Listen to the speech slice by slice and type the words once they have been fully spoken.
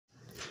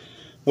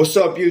What's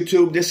up,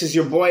 YouTube? This is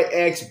your boy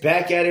X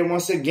back at it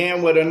once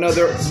again with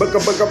another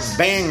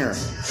banger.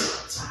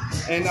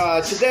 And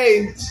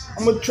today,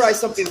 I'm going to try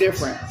something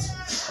different.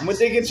 I'm going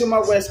to dig into my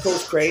West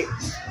Coast crate,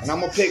 and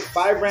I'm going to pick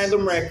 5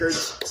 random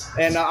records,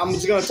 and I'm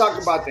just going to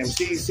talk about them,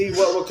 see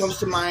what comes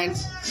to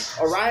mind,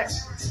 all right?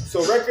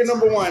 So record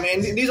number 1,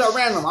 and these are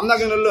random. I'm not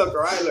going to look,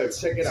 all right? Look,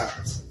 check it out.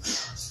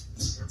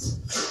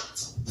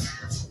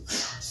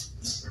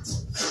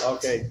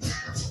 Okay.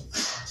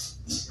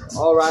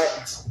 All right.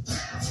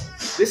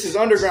 This is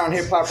underground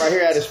hip-hop right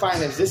here at its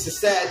finest. This is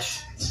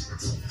Satch.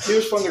 He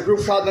was from the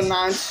group called The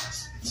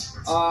Nines.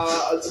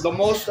 The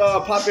most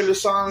popular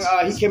song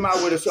he came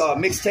out with is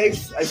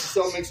mixtapes. I used to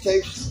sell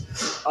mixtapes.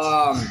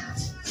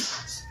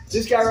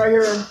 This guy right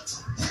here,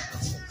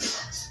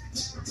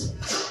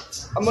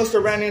 I must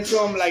have ran into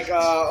him like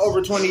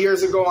over 20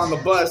 years ago on the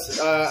bus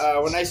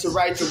when I used to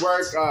ride to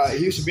work.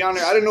 He used to be on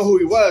there. I didn't know who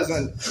he was,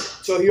 and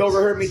so he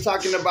overheard me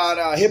talking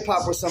about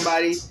hip-hop with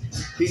somebody.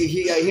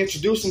 He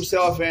introduced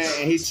himself,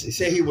 and he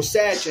said he was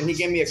Satch, and he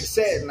gave me a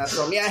cassette, and I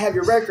told him, yeah, I have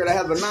your record, I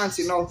have The Nines,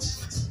 you know.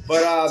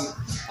 But I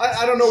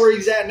don't know where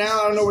he's at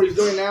now. I don't know what he's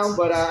doing now,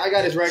 but I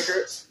got his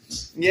record.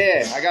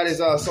 Yeah, I got his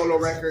solo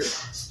record.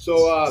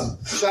 So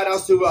shout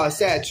outs to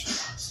Satch.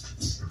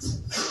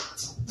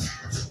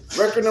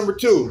 Record number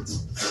 2.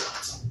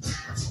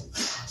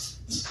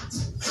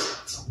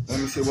 Let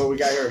me see what we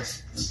got here.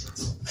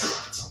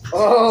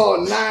 Oh,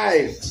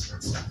 nice.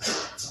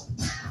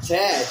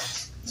 Tash.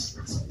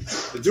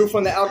 The dude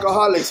from the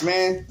Alcoholics,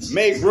 man.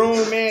 Make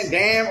room, man.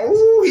 Damn.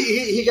 Ooh,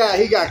 he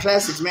got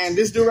classics, man.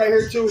 This dude right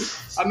here too.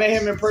 I met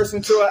him in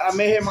person too. I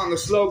met him on the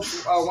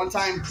slopes one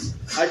time.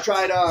 I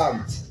tried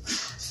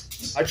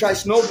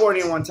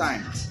snowboarding one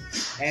time,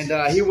 and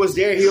he was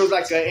there. He was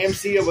like an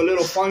MC of a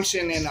little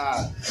function, and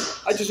I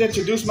just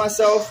introduced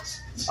myself.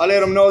 I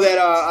let him know that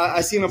I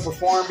seen him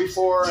perform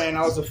before, and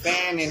I was a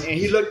fan, and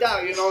he looked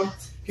out, you know.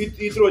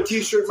 He threw a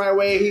t-shirt my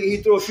way. He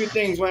threw a few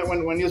things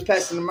when he was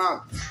passing them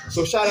out.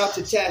 So shout out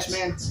to Tash,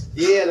 man.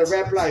 Yeah, the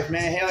rap life,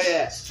 man. Hell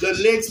yeah. The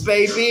licks,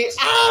 baby.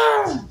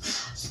 Ah!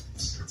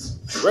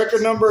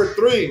 Record number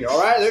 3. All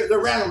right, they're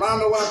random. I don't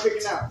know what I'm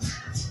picking out.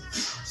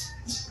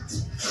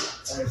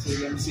 Let me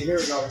see. Here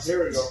we go. I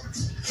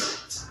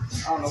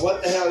don't know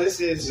what the hell this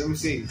is. Let me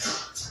see.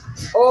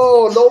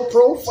 Oh, Low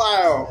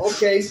Profile.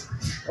 Okay.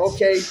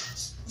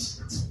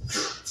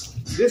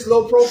 This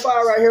Low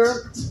Profile right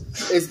here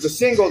is the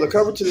single, the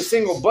cover to the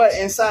single, but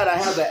inside I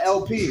have the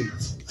LP.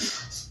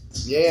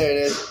 Yeah, it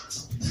is.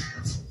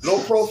 Low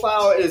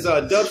Profile is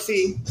Dub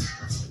C.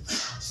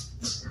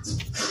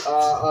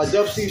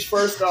 Dub C's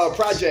first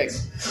project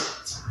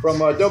from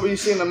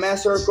WC and the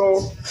Mass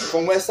Circle,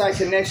 from Westside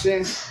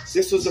Connection.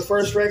 This was the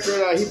first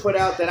record he put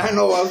out that I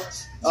know of.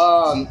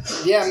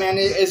 Yeah, man,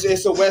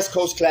 it's a West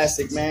Coast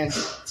classic, man.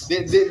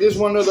 This is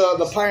one of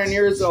the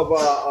pioneers of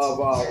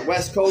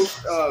West Coast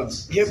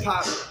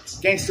hip-hop,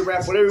 gangster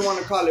rap, whatever you want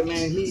to call it,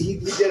 man. He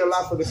did a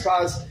lot for the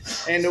cause.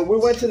 And we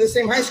went to the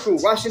same high school,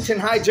 Washington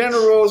High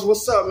Generals.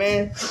 What's up,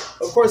 man?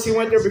 Of course, he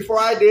went there before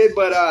I did,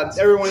 but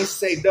everyone used to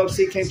say Dub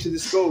C came to the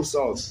school.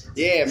 So,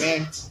 yeah,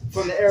 man,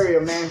 from the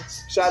area, man.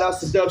 Shout outs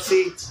to Dub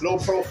C, Low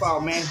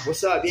Profile, man.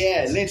 What's up?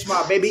 Yeah, Lynch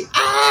Mob, baby.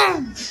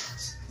 Ah!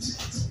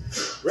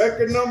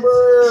 Record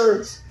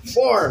number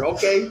 4,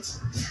 okay.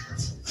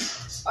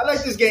 I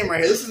like this game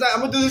right here. I'm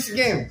gonna do this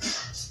again.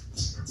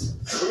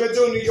 We're gonna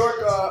do a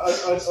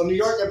New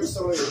York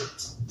episode here.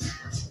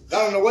 I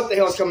don't know what the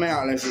hell's coming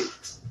out. Let's see.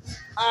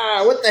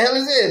 What the hell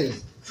is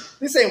this?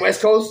 This ain't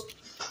West Coast.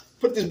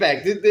 Put this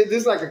back. This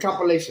is like a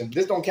compilation.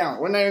 This don't count.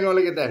 We're not even gonna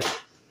look at that.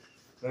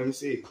 Let me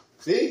see.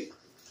 See?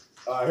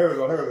 Here we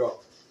go.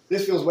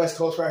 This feels West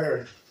Coast right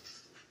here.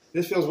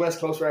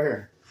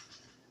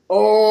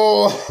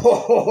 Oh,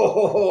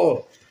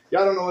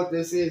 y'all don't know what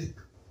this is.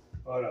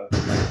 Hold up.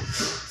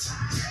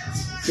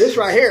 This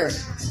right here.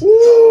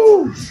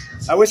 Woo!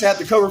 I wish I had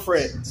the cover for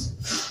it.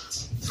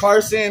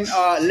 Carson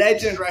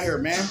Legend right here,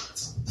 man.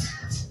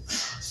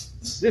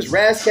 This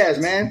Razzcast,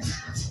 man.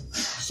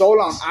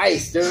 Soul on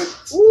Ice, dude.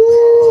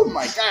 Woo!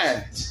 My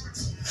God.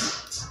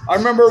 I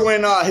remember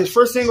when his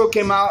first single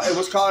came out. It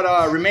was called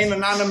Remain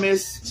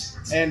Anonymous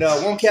and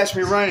Won't Catch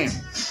Me Running.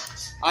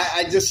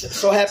 I just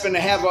so happened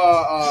to have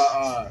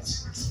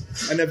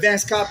an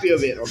advanced copy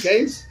of it,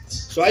 okay?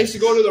 So I used to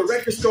go to the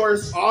record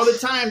stores all the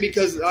time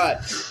because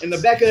in the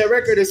back of that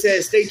record it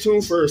says, stay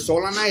tuned for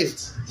Soul on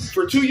Ice.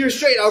 For 2 years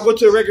straight, I'll go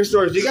to the record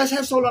stores. Do you guys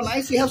have Soul on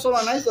Ice? Do you have Soul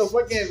on Ice? The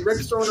fucking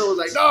record store owner was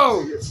like,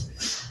 no!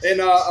 And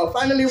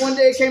finally one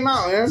day it came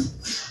out, man.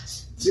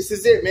 This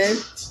is it, man.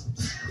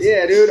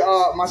 Yeah, dude.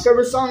 My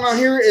favorite song on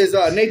here is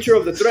Nature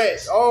of the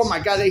Threat. Oh my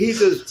God, he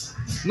just...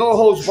 no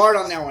holds barred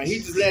on that one. He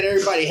just let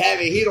everybody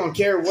have it. He don't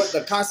care what the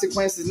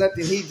consequences,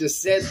 nothing. He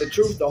just said the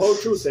truth, the whole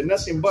truth, and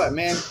nothing but,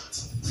 man.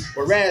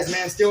 But Raz,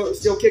 man, still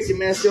kicking,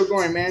 man, still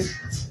going, man.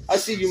 I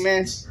see you,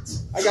 man.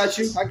 I got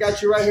you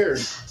right here.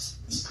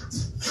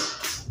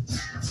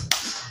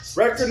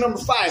 Record number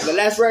 5, the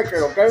last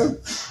record, okay?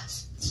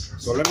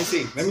 So let me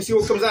see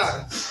what comes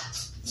out.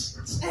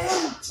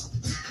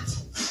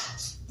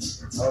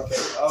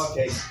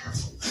 Okay.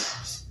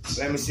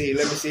 Let me see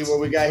what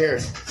we got here.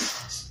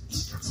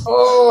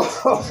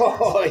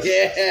 Oh,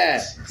 yeah.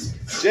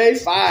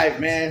 J5,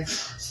 man.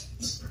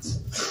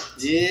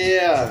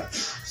 Yeah.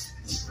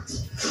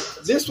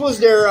 This was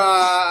their,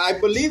 I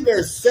believe,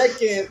 their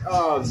second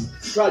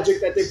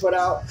project that they put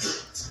out.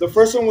 The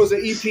first one was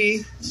an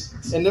EP,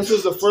 and this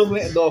was the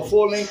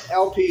full-length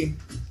LP.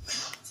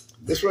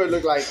 This is what it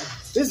looked like.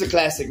 This is a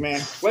classic,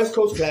 man. West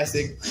Coast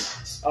classic.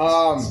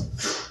 I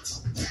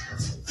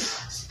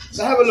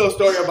have a little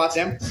story about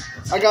them.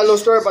 I got a little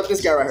story about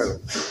this guy right here.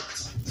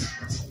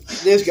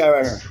 This guy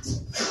right here.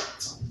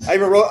 I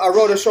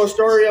wrote a short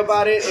story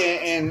about it,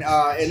 and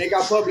it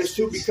got published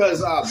too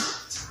because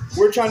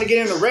we're trying to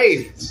get in a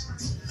rave,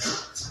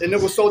 and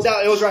it was sold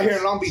out. It was right here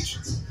in Long Beach.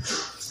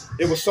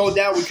 It was sold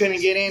out. We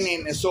couldn't get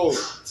in, and so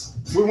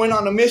we went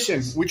on a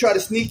mission. We tried to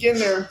sneak in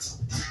there,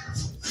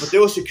 but there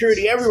was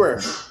security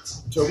everywhere.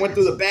 So we went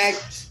through the back.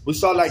 We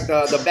saw like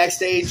the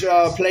backstage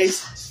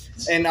place,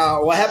 and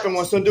what happened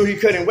was some dude, he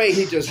couldn't wait.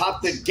 He just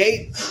hopped the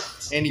gate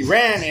and he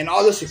ran, and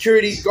all the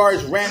security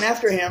guards ran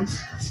after him.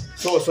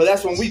 So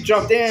that's when we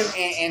jumped in,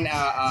 and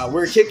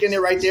we were kicking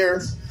it right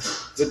there.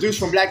 The dudes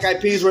from Black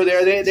Eyed Peas were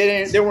there.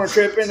 They weren't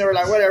tripping. They were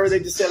like, whatever. They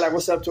just said like,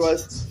 what's up to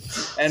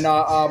us. And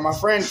my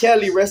friend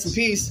Kelly, rest in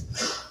peace,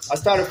 I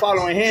started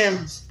following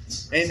him,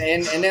 and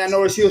then I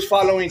noticed he was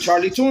following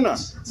Charlie Tuna.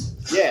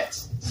 Yeah,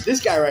 this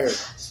guy right here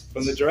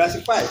from the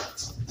Jurassic 5.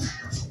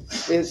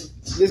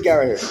 This guy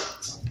right here.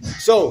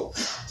 So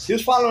he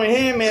was following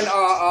him, and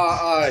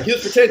he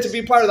was pretending to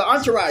be part of the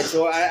entourage.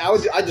 So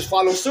I just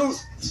followed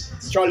suit.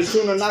 Charlie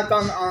Tuna knocked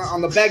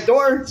on the back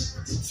door.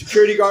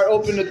 Security guard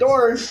opened the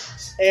door,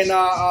 and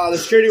the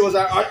security was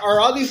like, are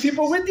all these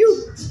people with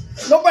you?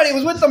 Nobody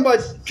was with them,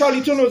 but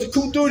Charlie Tuna was a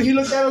cool dude. He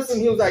looked at us, and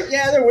he was like,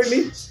 yeah, they're with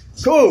me.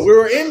 Cool, we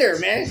were in there,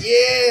 man.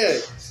 Yeah.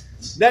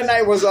 That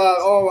night was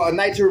a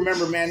night to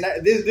remember, man.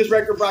 This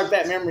record brought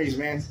back memories,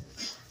 man.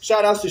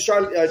 Shout outs to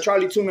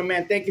Charlie Tuna,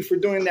 man. Thank you for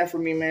doing that for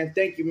me, man.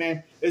 Thank you,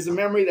 man. It's a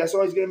memory that's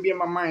always going to be in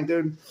my mind,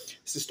 dude.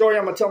 It's a story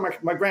I'm going to tell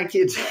my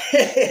grandkids.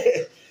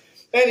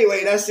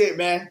 Anyway, that's it,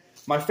 man.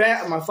 My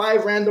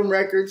 5 random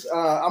records.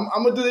 I'm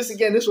going to do this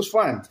again. This was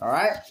fun, all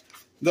right?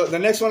 The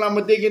next one, I'm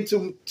going to dig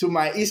into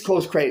my East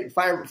Coast crate.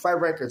 5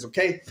 records,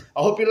 okay?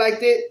 I hope you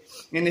liked it.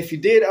 And if you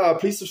did,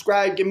 please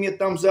subscribe. Give me a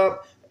thumbs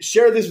up.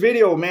 Share this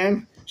video,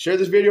 man. Share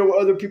this video with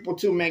other people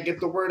too, man.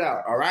 Get the word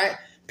out, all right?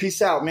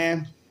 Peace out,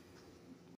 man.